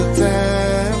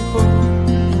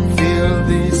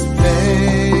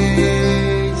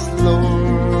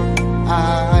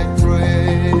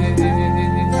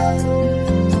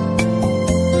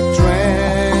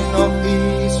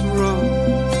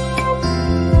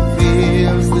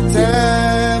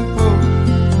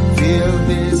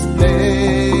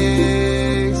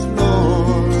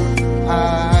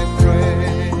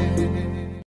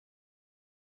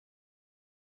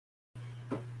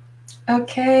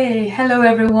Okay, hello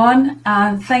everyone,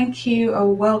 and thank you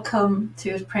or welcome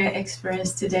to Prayer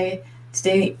Experience today.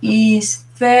 Today is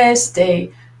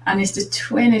Thursday, and it's the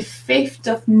 25th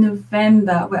of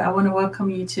November, where I want to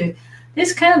welcome you to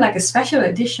this kind of like a special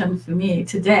edition for me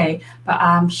today, but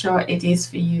I'm sure it is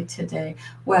for you today.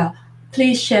 Well,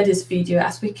 please share this video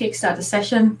as we kickstart the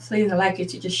session. Please, I'd like you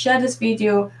to just share this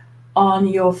video on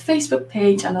your Facebook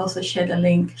page and also share the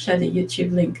link, share the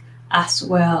YouTube link as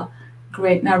well.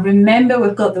 Great. Now remember,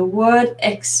 we've got the word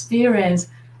experience,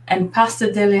 and Pastor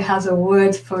Dele has a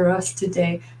word for us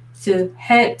today. So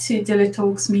head to Dele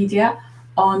Talks Media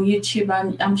on YouTube,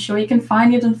 and I'm sure you can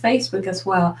find it on Facebook as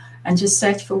well, and just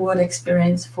search for word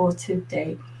experience for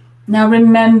today. Now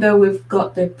remember, we've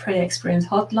got the prayer experience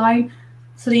hotline.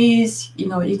 Please, you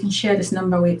can share this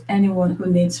number with anyone who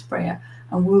needs prayer,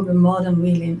 and we'll be more than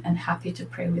willing and happy to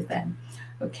pray with them.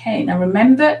 Okay, now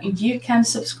remember, you can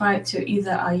subscribe to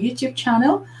either our YouTube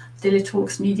channel, Daily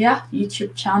Talks Media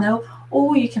YouTube channel,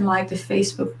 or you can like the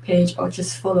Facebook page or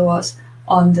just follow us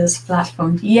on this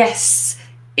platform. Yes,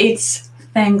 it's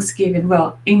Thanksgiving.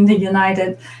 Well, in the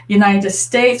United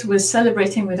States, we're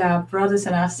celebrating with our brothers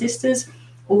and our sisters,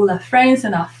 all our friends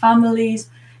and our families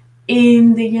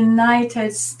in the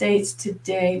United States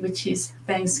today, which is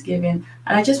Thanksgiving.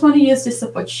 And I just want to use this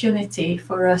opportunity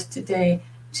for us today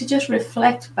to just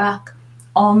reflect back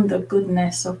on the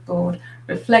goodness of God,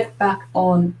 reflect back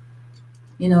on,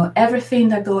 everything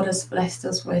that God has blessed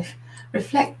us with,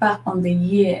 reflect back on the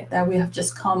year that we have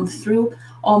just come through,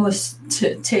 almost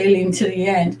tailing to the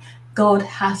end. God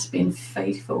has been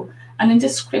faithful. And in the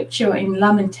scripture in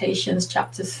Lamentations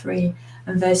chapter 3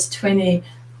 and verse 20,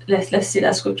 let's see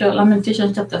that scripture.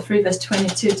 Lamentations chapter 3 verse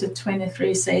 22 to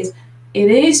 23 says, "It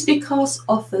is because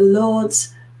of the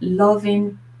Lord's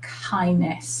loving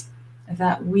kindness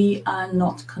that we are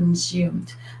not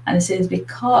consumed." And it says,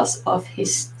 because of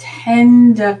his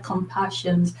tender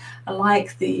compassions. I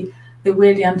like the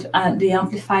way the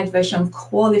Amplified Version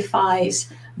qualifies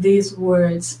these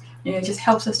words. It just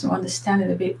helps us to understand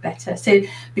it a bit better. It said,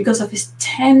 because of his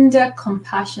tender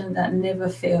compassion that never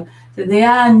fail. So they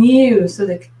are new. So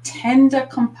the tender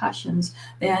compassions,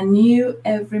 they are new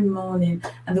every morning.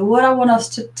 And the word I want us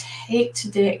to take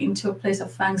today into a place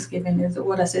of thanksgiving is the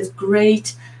word that says,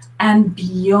 great and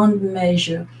beyond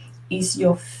measure is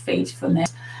your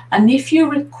faithfulness. And if you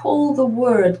recall the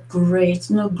word great,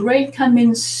 great can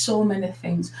mean so many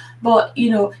things. But,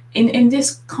 in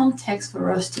this context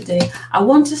for us today, I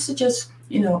want us to just,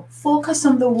 focus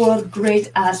on the word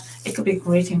great as it could be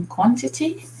great in quantity,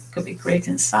 it could be great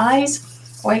in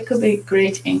size, or it could be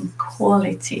great in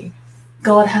quality.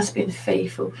 God has been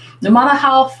faithful. No matter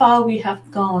how far we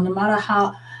have gone, no matter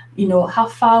how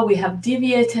far we have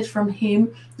deviated from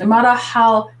him, no matter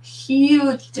how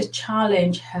huge the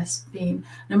challenge has been,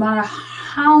 no matter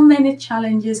how many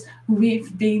challenges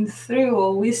we've been through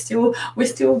or we still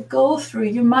go through.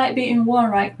 You might be in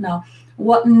one right now.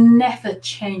 What never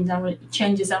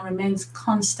changes and remains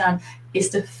constant is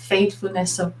the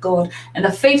faithfulness of God. And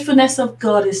the faithfulness of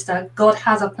God is that God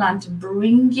has a plan to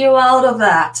bring you out of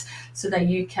that so that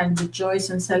you can rejoice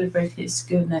and celebrate his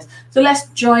goodness. So let's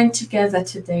join together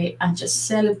today and just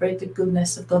celebrate the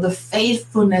goodness of God, the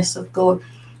faithfulness of God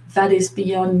that is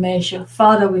beyond measure.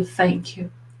 Father, we thank you.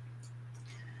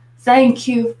 Thank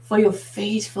you for your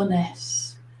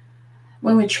faithfulness.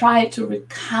 When we try to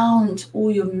recount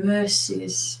all your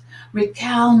mercies,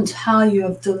 recount how you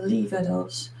have delivered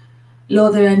us,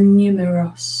 Lord, they are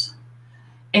numerous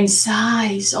in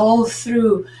size all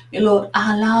through, Lord,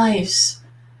 our lives.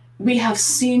 We have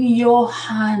seen your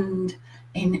hand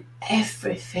in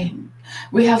everything.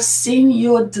 We have seen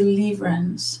your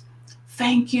deliverance.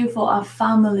 Thank you for our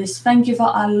families. Thank you for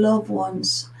our loved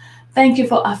ones. Thank you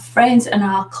for our friends and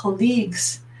our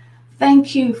colleagues.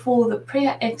 Thank you for the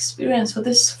prayer experience for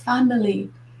this family.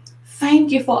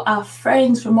 Thank you for our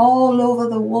friends from all over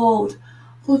the world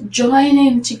who join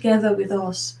in together with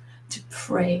us to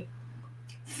pray.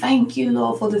 Thank you,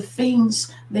 Lord, for the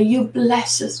things that you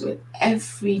bless us with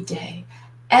every day.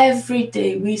 Every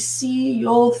day we see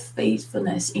your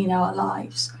faithfulness in our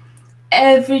lives.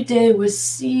 Every day we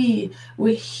see,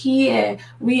 we hear,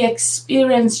 we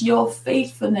experience your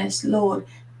faithfulness, Lord,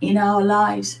 in our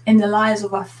lives, in the lives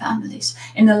of our families,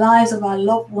 in the lives of our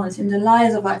loved ones, in the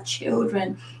lives of our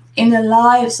children, in the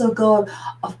lives, oh God,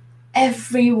 of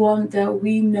everyone that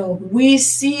we know. We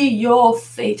see your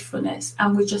faithfulness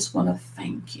and we just want to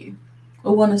thank you.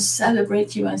 We want to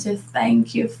celebrate you and say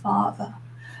thank you, Father.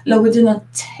 Lord, we do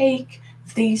not take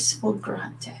these for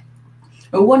granted.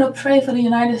 We want to pray for the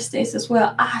United States as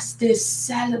well as they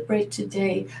celebrate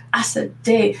today as a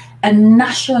day, a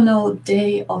national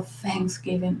day of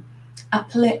thanksgiving.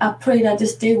 I pray that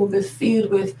this day will be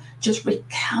filled with just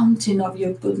recounting of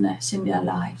your goodness in their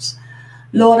lives.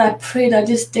 Lord, I pray that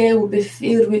this day will be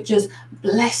filled with just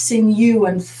blessing you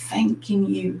and thanking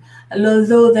you. And Lord,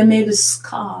 though there may be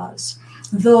scars,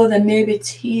 though there may be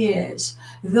tears,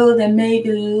 though there may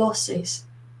be losses,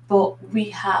 but we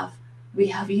have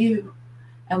you,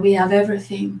 and we have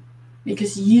everything,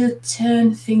 because you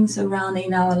turn things around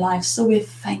in our lives. So we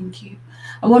thank you.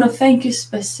 I want to thank you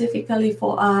specifically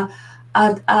for our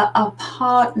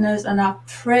partners and our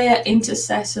prayer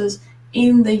intercessors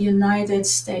in the United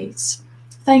States.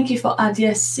 Thank you for our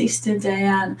dear sister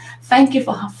Diane. Thank you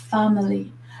for her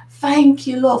family. Thank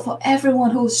you, Lord, for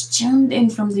everyone who's tuned in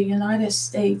from the United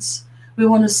States. We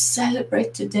want to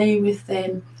celebrate today with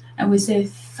them, and we say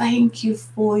thank you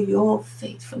for your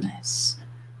faithfulness.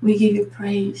 We give you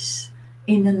praise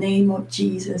in the name of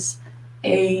Jesus.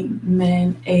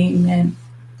 Amen. Amen.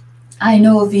 I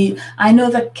know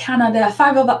that Canada,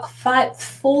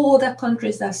 four other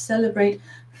countries that celebrate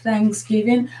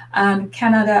Thanksgiving, and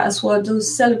Canada as well do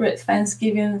celebrate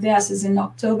Thanksgiving. Theirs is in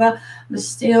October, but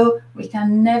still we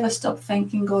can never stop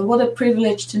thanking God. What a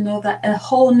privilege to know that a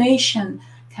whole nation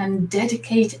can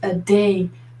dedicate a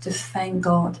day to thank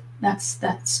God.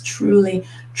 That's truly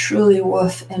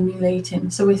worth emulating.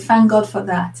 So we thank God for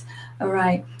that. All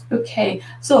right. Okay,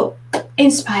 so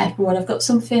inspired word. I've got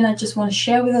something I just want to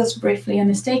share with us briefly, and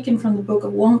it's taken from the book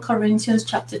of 1 Corinthians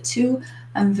chapter 2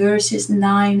 and verses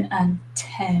 9 and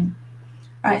 10.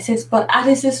 All right, it says, but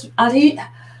as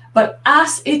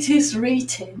it is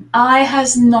written, eye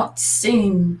has not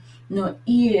seen, nor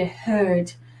ear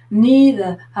heard,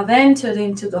 neither have entered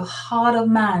into the heart of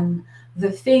man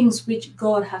the things which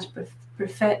God has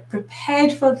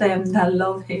prepared for them that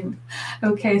love him.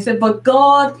 Okay, so but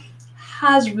God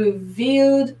has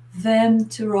revealed them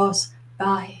to us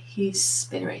by his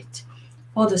Spirit.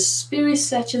 For the Spirit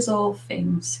searches all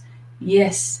things,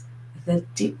 yes, the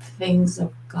deep things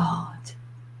of God.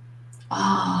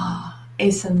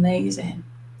 It's amazing.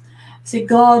 See,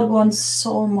 God wants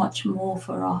so much more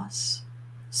for us,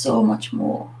 so much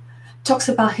more. Talks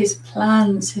about his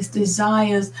plans, his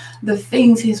desires, the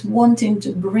things he's wanting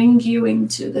to bring you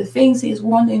into, the things he's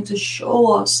wanting to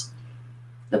show us,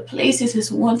 the places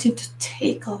he's wanting to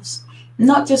take us,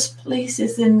 not just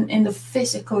places in the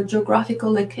physical,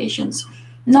 geographical locations,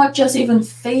 not just even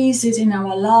phases in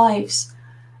our lives,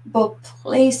 but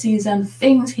places and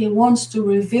things he wants to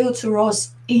reveal to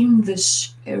us in the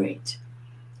Spirit.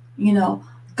 You know,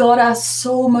 God has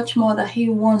so much more that he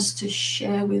wants to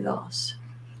share with us.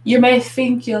 You may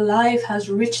think your life has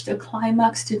reached a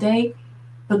climax today,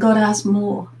 but God has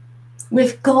more.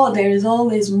 With God, there is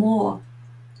always more.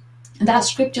 And that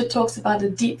scripture talks about the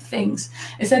deep things.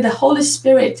 It said the Holy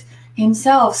Spirit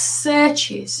himself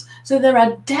searches. So there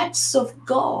are depths of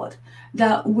God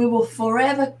that we will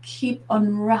forever keep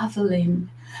unraveling.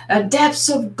 Depths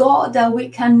of God that we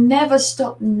can never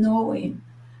stop knowing.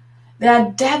 There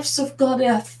are depths of God.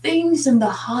 There are things in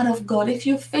the heart of God. If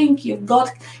you think you've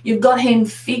got him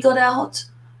figured out,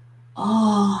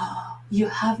 you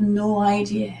have no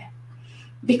idea.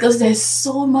 Because there's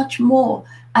so much more.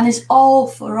 And it's all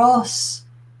for us,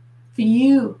 for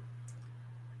you.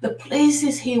 The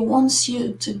places he wants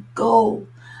you to go.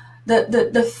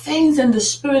 The things in the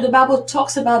Spirit. The Bible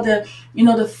talks about the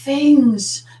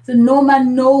things that no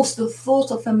man knows the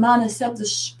thoughts of a man except the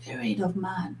Spirit of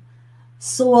man.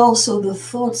 So also the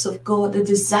thoughts of God, the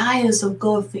desires of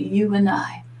God for you and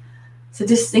I. So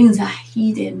these things are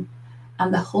hidden,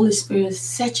 and the Holy Spirit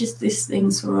searches these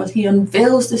things for us. He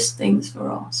unveils these things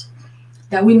for us,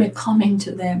 that we may come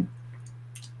into them.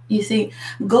 You see,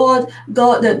 Job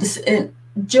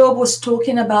was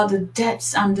talking about the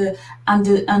depths and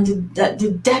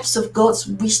the depths of God's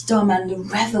wisdom and the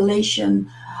revelation,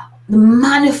 the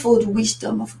manifold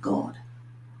wisdom of God.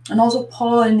 And also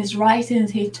Paul in his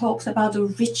writings, he talks about the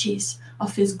riches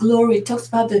of his glory. He talks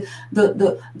about the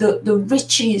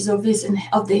riches of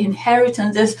the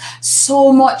inheritance. There's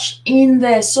so much in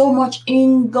there, so much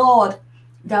in God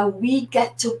that we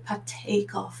get to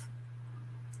partake of.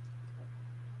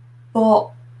 But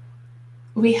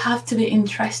we have to be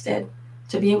interested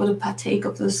to be able to partake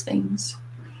of those things.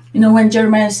 You know, when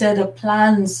Jeremiah said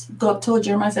God told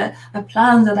Jeremiah, said, the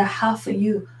plans that I have for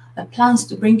you, the plans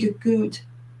to bring you good,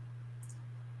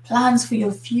 plans for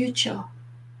your future,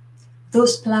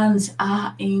 those plans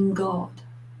are in God.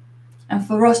 And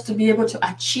for us to be able to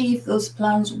achieve those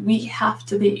plans, we have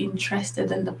to be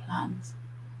interested in the plans.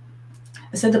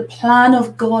 I said the plan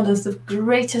of God is the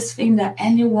greatest thing that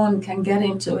anyone can get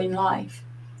into in life.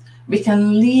 We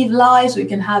can live lives, we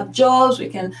can have jobs, we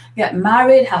can get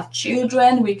married, have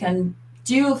children, we can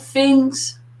do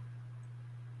things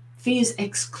Fears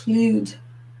exclude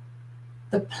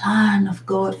the plan of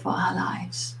God for our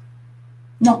lives.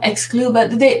 Not exclude,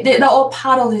 but they're all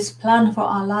part of his plan for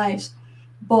our lives.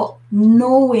 But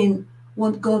knowing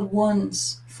what God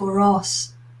wants for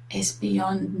us is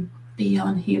beyond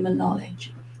human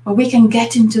knowledge. But we can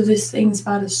get into these things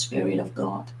by the Spirit of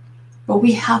God. But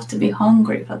we have to be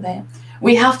hungry for them.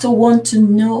 We have to want to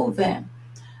know them.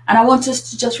 And I want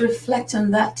us to just reflect on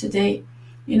that today.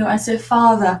 And say,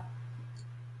 Father,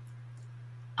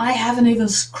 I haven't even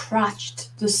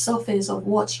scratched the surface of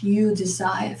what you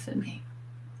desire for me.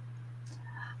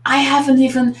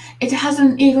 It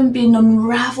hasn't even been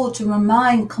unraveled to my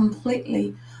mind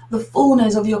completely. The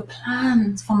fullness of your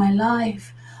plans for my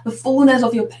life, the fullness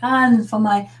of your plans for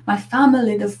my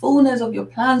family, the fullness of your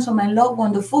plans for my loved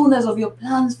one, the fullness of your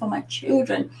plans for my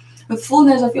children, the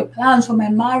fullness of your plans for my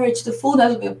marriage, the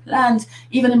fullness of your plans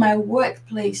even in my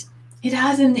workplace. It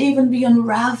hasn't even been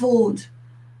unraveled.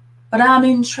 But I'm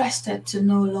interested to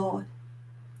know, Lord.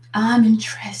 I'm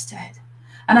interested.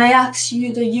 And I ask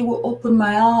you that you will open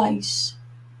my eyes.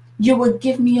 You will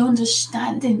give me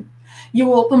understanding. You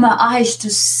will open my eyes to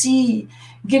see.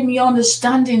 Give me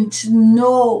understanding to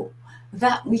know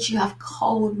that which you have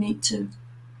called me to.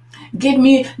 Give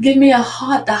me a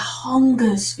heart that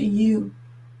hungers for you.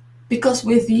 Because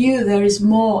with you there is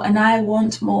more, and I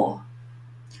want more.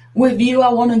 With you,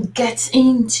 I want to get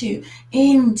into,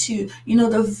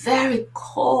 the very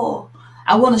core.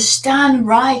 I want to stand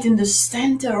right in the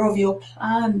center of your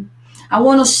plan. I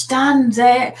want to stand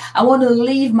there. I want to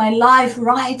live my life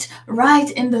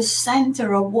right in the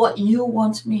center of what you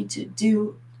want me to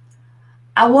do.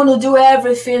 I want to do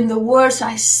everything. The words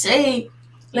I say,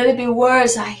 let it be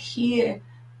words I hear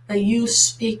that you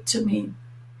speak to me.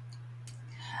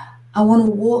 I want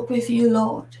to walk with you,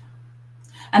 Lord.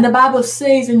 And the Bible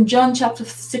says in John chapter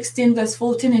 16, verse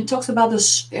 14, it talks about the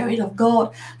Spirit of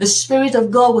God. The Spirit of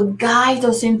God will guide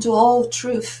us into all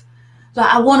truth. So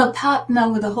I want to partner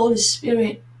with the Holy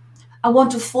Spirit. I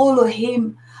want to follow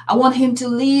him. I want him to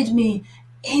lead me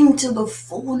into the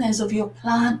fullness of your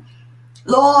plan.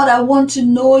 Lord, I want to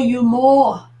know you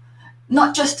more.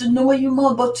 Not just to know you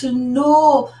more, but to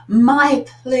know my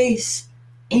place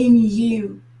in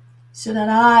you, so that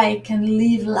I can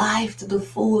live life to the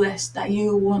fullest that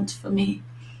you want for me.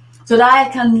 So that I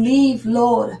can live,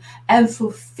 Lord, and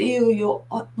fulfill your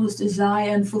utmost desire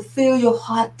and fulfill your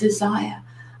heart desire.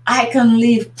 I can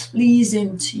live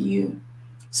pleasing to you.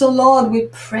 So, Lord, we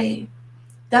pray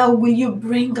that will you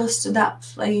bring us to that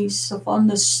place of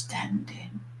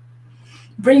understanding.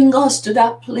 Bring us to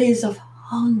that place of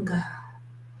hunger.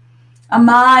 Our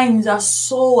minds, our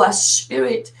soul, our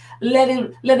spirit, let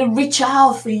it reach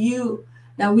out for you,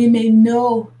 that we may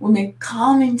know, we may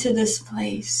come into this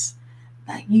place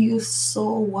that you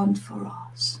so want for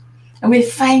us. And we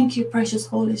thank you, precious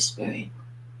Holy Spirit.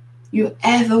 You're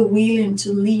ever willing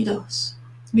to lead us.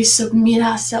 We submit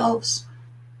ourselves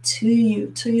to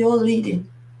you, to your leading,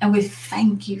 and we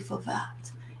thank you for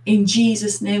that. In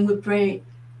Jesus' name we pray.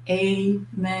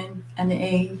 Amen and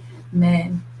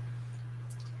amen.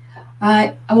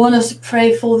 I want us to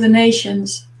pray for the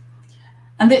nations.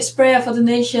 And this prayer for the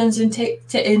nations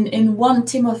in 1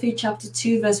 Timothy chapter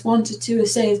 2, verse 1-2, it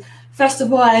says, first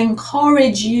of all, I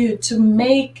encourage you to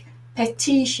make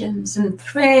petitions and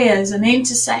prayers and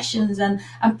intercessions and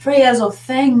prayers of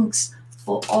thanks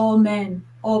for all men,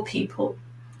 all people,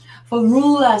 for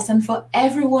rulers and for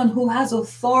everyone who has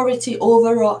authority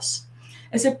over us.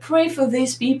 I said, pray for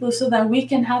these people so that we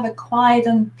can have a quiet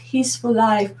and peaceful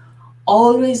life,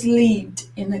 always lived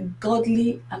in a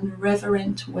godly and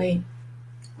reverent way.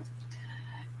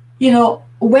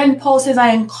 When Paul says, I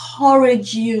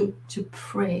encourage you to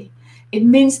pray, it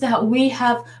means that we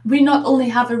not only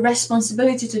have a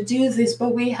responsibility to do this,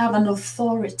 but we have an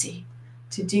authority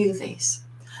to do this.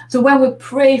 So when we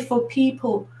pray for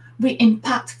people, we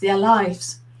impact their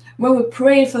lives. When we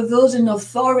pray for those in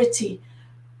authority,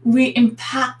 we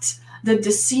impact the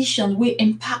decision, we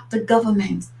impact the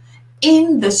government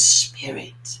in the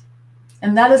spirit.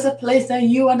 And that is a place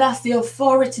that's the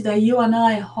authority that you and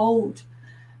I hold.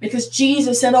 Because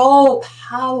Jesus said all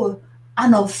power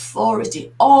and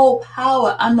authority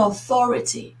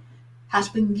has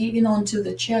been given unto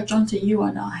the church, unto you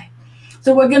and I.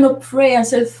 So we're going to pray and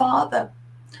say, Father,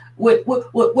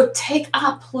 we'll take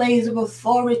our place of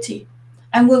authority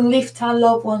and we'll lift our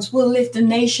loved ones. We'll lift the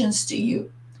nations to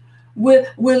you. We'll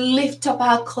lift up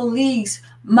our colleagues,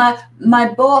 my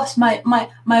boss,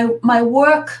 my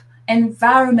work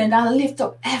environment. I'll lift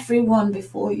up everyone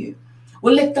before you.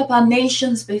 We'll lift up our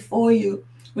nations before you.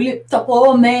 We lift up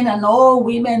all men and all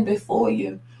women before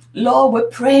you. Lord, we're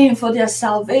praying for their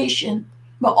salvation.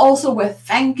 but also we're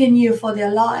thanking you for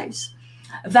their lives.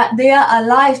 That they are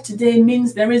alive today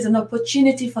means there is an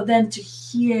opportunity for them to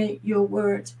hear your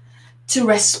word, to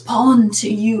respond to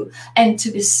you, and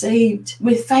to be saved.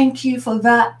 We thank you for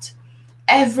that.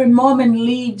 Every moment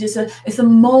lived is a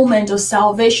moment of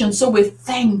salvation. So we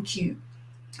thank you.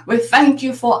 We thank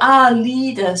you for our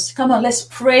leaders. Come on, let's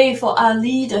pray for our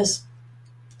leaders.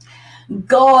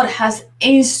 God has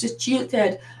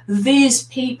instituted these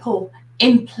people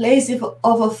in places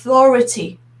of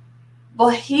authority,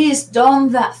 but he's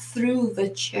done that through the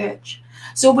church.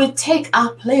 So we take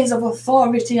our place of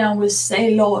authority and we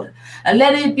say, Lord,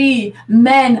 let it be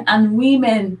men and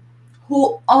women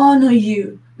who honor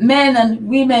you, men and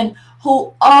women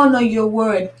who honor your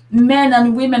word, men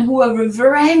and women who are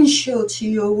reverential to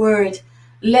your word.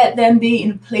 Let them be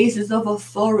in places of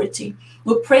authority.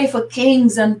 We pray for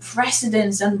kings and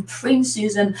presidents and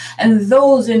princes and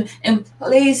those in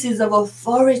places of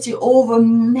authority over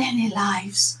many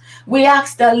lives. We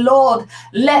ask that, Lord,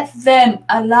 let them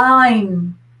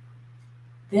align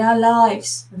their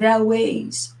lives, their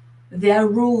ways, their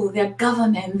rule, their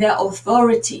government, their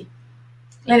authority.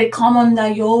 Let it come under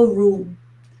your rule.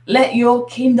 Let your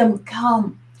kingdom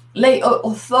come. Let your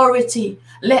authority,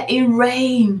 let it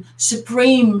reign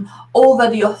supreme over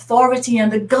the authority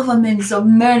and the governments of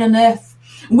men on earth.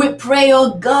 We pray,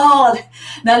 oh God,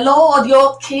 that Lord,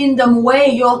 your kingdom way,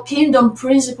 your kingdom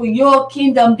principle, your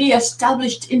kingdom be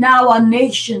established in our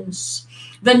nations.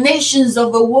 The nations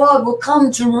of the world will come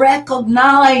to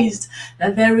recognize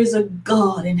that there is a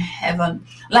God in heaven.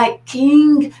 Like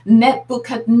King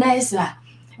Nebuchadnezzar,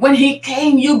 when he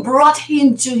came, you brought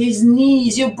him to his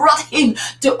knees. You brought him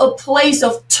to a place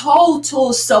of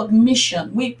total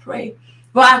submission. We pray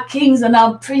for our kings and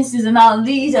our princes and our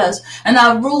leaders and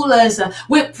our rulers.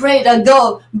 We pray that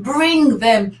God bring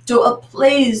them to a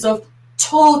place of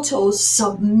total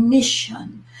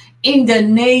submission in the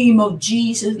name of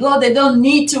Jesus. Lord, they don't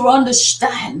need to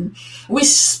understand. We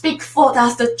speak forth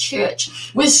as the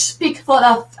church. We speak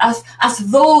forth as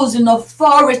those in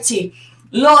authority.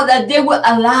 Lord, that they will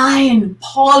align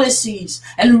policies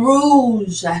and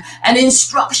rules and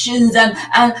instructions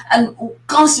and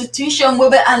constitution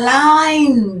will be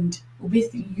aligned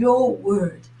with your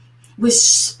word. We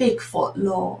speak forth,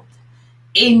 Lord,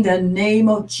 in the name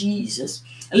of Jesus.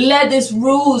 Let these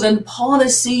rules and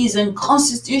policies and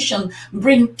constitution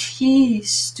bring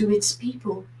peace to its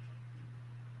people.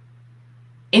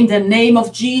 In the name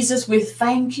of Jesus, we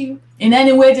thank you. In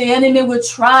any way the enemy will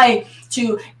try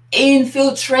to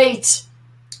infiltrate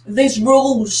these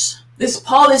rules, these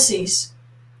policies,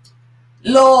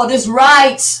 Lord, these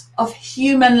rights of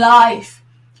human life,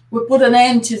 we put an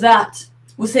end to that.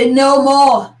 We say no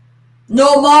more,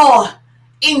 no more.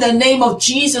 In the name of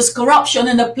Jesus, corruption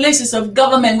in the places of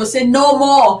government, we say no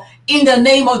more. In the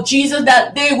name of Jesus,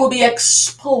 that they will be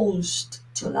exposed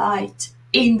to light.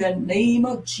 In the name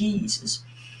of Jesus.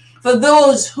 For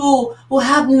those who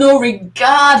have no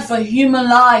regard for human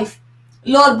life,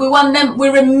 Lord, we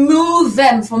remove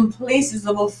them from places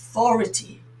of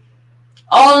authority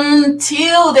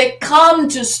until they come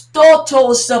to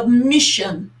total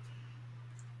submission.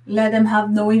 Let them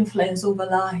have no influence over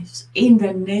lives in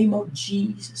the name of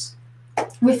Jesus.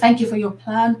 We thank you for your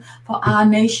plan for our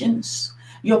nations,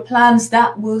 your plans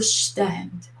that will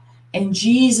stand. In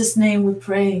Jesus' name we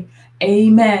pray.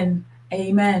 Amen.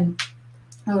 Amen.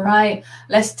 All right,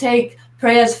 let's take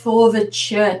prayers for the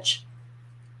church.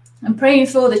 I'm praying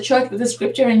for the church with the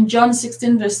scripture in John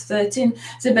 16 verse 13.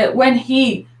 It's about when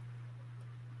he,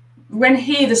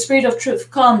 the Spirit of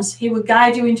truth comes, he will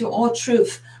guide you into all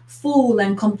truth, full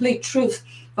and complete truth.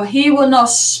 For he will not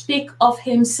speak of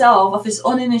himself, of his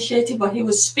own initiative, but he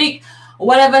will speak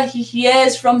whatever he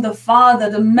hears from the Father,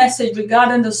 the message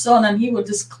regarding the Son, and he will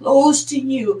disclose to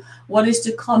you what is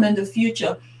to come in the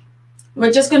future.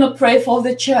 We're just going to pray for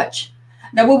the church,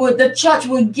 that the church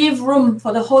will give room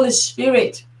for the Holy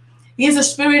Spirit. He is a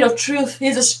spirit of truth. He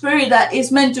is a spirit that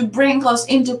is meant to bring us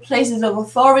into places of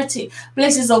authority,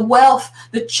 places of wealth.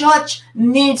 The church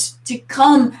needs to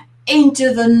come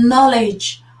into the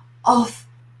knowledge of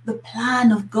the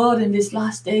plan of God in these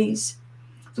last days.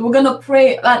 So we're going to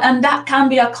pray, and that can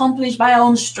be accomplished by our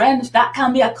own strength. That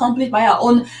can be accomplished by our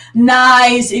own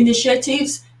nice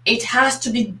initiatives. It has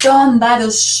to be done by the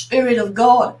Spirit of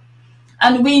God.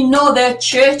 And we know there are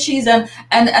churches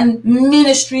and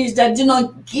ministries that do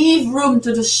not give room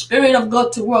to the Spirit of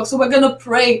God to work. So we're going to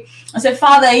pray and say,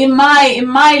 Father, in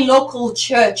my local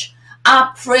church,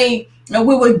 I pray that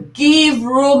we will give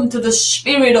room to the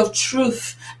Spirit of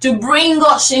truth to bring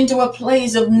us into a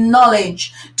place of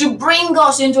knowledge, to bring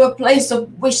us into a place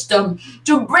of wisdom,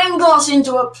 to bring us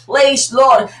into a place,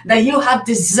 Lord, that you have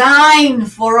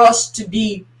designed for us to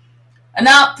be. And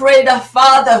I pray that,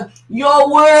 Father,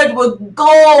 your word will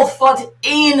go forth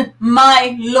in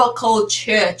my local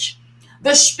church.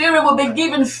 The Spirit will be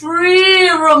given free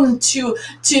room to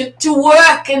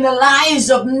work in the lives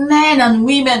of men and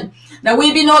women. That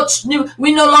we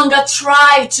no longer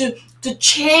try to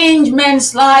change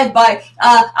men's life by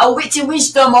a witty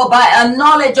wisdom or by a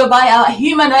knowledge or by a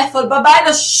human effort, but by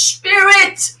the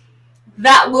Spirit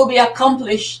that will be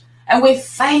accomplished. And we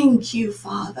thank you,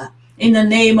 Father, in the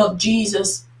name of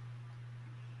Jesus.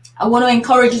 I want to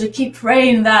encourage you to keep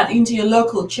praying that into your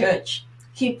local church.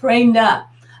 Keep praying that.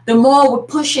 The more we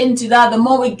push into that, the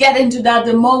more we get into that,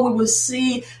 the more we will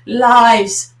see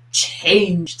lives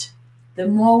changed. The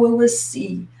more we will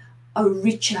see a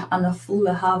richer and a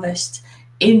fuller harvest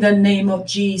in the name of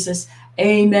Jesus.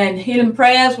 Amen. Healing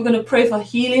prayers. We're going to pray for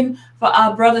healing for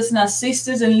our brothers and our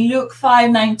sisters in Luke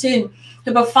 5:19.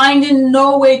 They were finding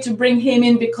no way to bring him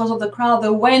in because of the crowd. They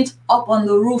went up on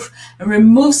the roof and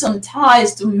removed some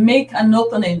ties to make an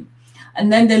opening.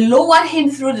 And then they lowered him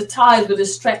through the ties with a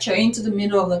stretcher into the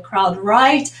middle of the crowd,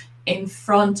 right in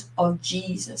front of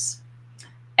Jesus.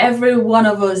 Every one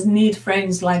of us need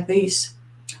friends like this,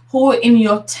 who in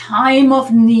your time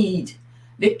of need,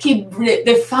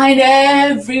 they find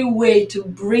every way to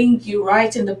bring you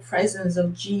right in the presence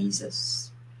of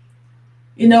Jesus.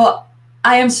 You know,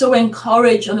 I am so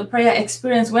encouraged on the prayer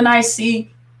experience when I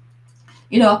see,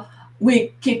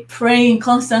 we keep praying,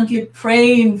 constantly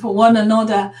praying for one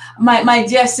another. My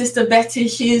dear sister Betty,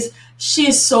 she's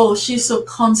so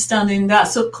constant in that,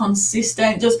 so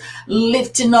consistent, just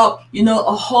lifting up,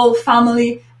 a whole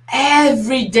family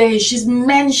every day. She's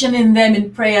mentioning them in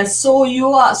prayer. So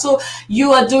you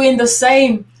are doing the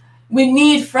same. We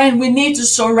need friends. We need to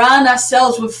surround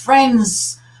ourselves with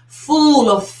friends full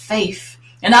of faith.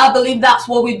 And I believe that's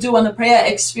what we do on the prayer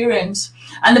experience.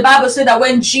 And the Bible said that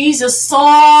when Jesus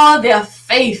saw their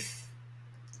faith,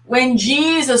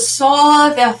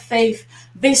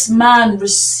 this man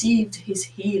received his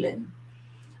healing.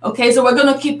 Okay, so we're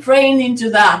going to keep praying into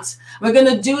that. We're going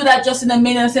to do that just in a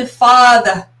minute and say,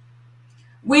 Father,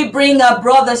 we bring our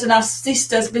brothers and our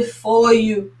sisters before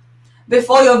you,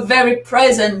 before your very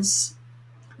presence,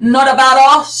 not about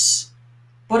us,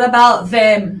 but about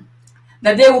them,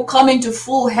 that they will come into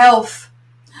full health,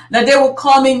 that they will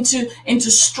come into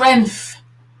strength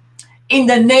in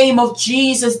the name of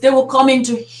Jesus. They will come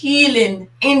into healing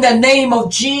in the name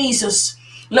of Jesus.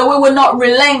 Lord, we will not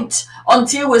relent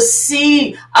until we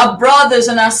see our brothers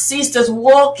and our sisters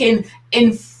walking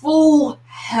in full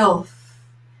health,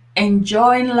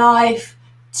 enjoying life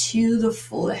to the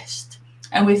fullest.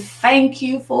 And we thank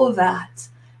you for that.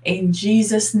 In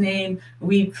Jesus' name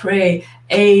we pray.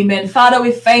 Amen. Father,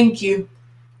 we thank you.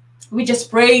 We just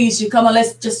praise you. Come on,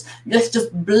 let's just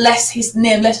bless his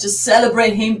name. Let's just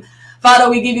celebrate him. Father,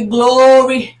 we give you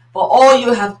glory for all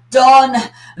you have done,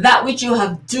 that which you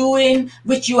are doing.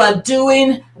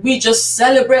 We just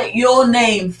celebrate your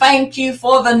name. Thank you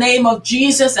for the name of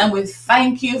Jesus, and we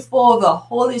thank you for the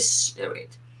Holy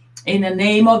Spirit. In the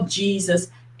name of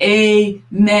Jesus.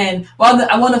 Amen. Well,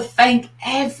 I want to thank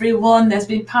everyone that's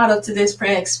been part of today's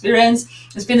prayer experience.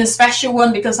 It's been a special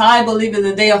one because I believe it's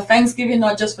a day of Thanksgiving,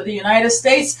 not just for the United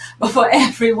States, but for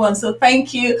everyone. So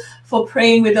thank you for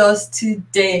praying with us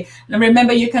today. And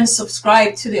remember, you can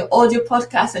subscribe to the audio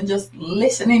podcast and just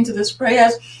listening to these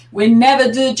prayers. We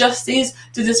never do justice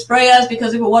to these prayers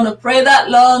because if we want to pray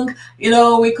that long,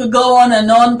 we could go on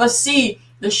and on. But see,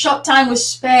 the short time we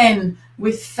spend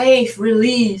with faith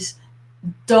release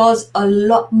does a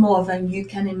lot more than you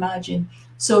can imagine.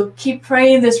 So keep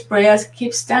praying these prayers,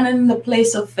 keep standing in the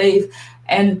place of faith,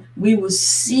 and we will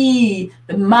see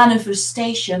the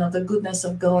manifestation of the goodness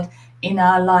of God in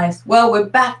our lives. Well, we're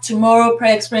back tomorrow.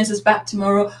 Prayer Experience is back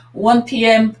tomorrow, 1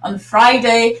 p.m. on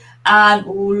Friday, and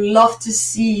we would love to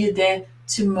see you there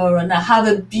tomorrow. Now have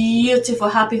a beautiful,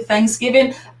 happy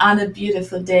Thanksgiving and a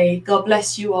beautiful day. God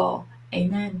bless you all.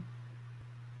 Amen.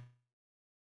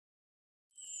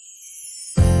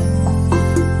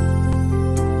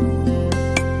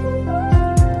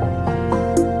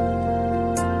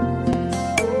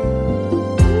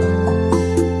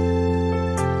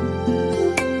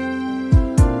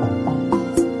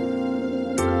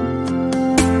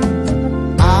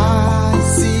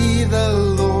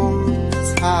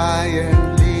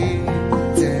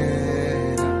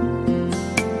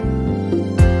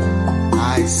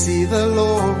 See the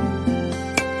Lord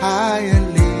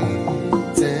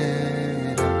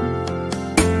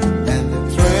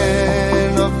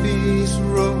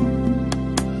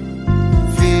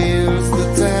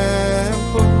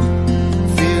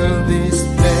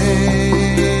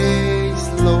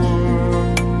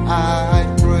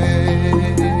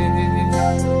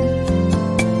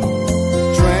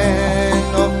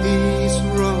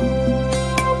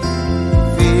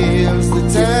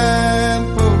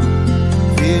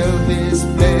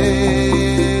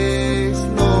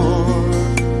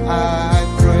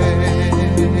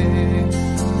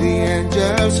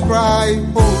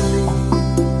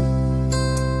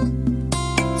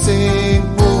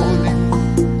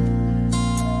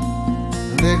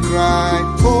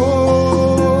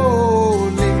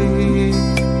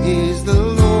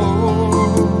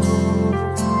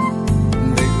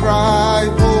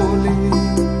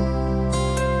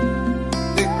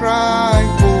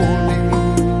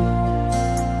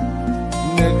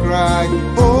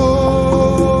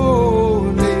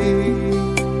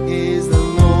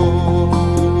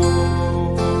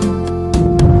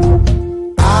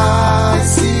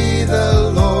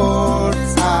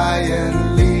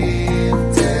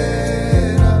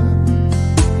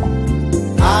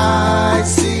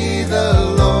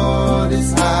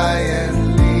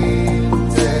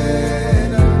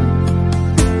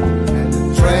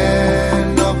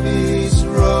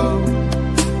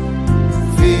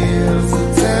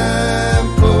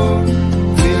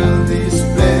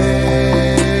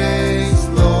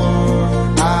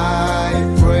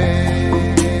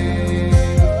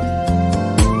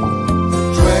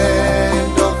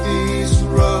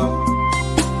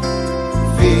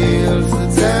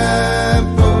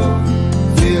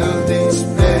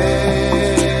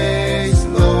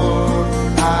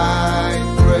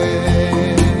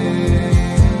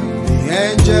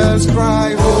Jesus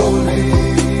Christ.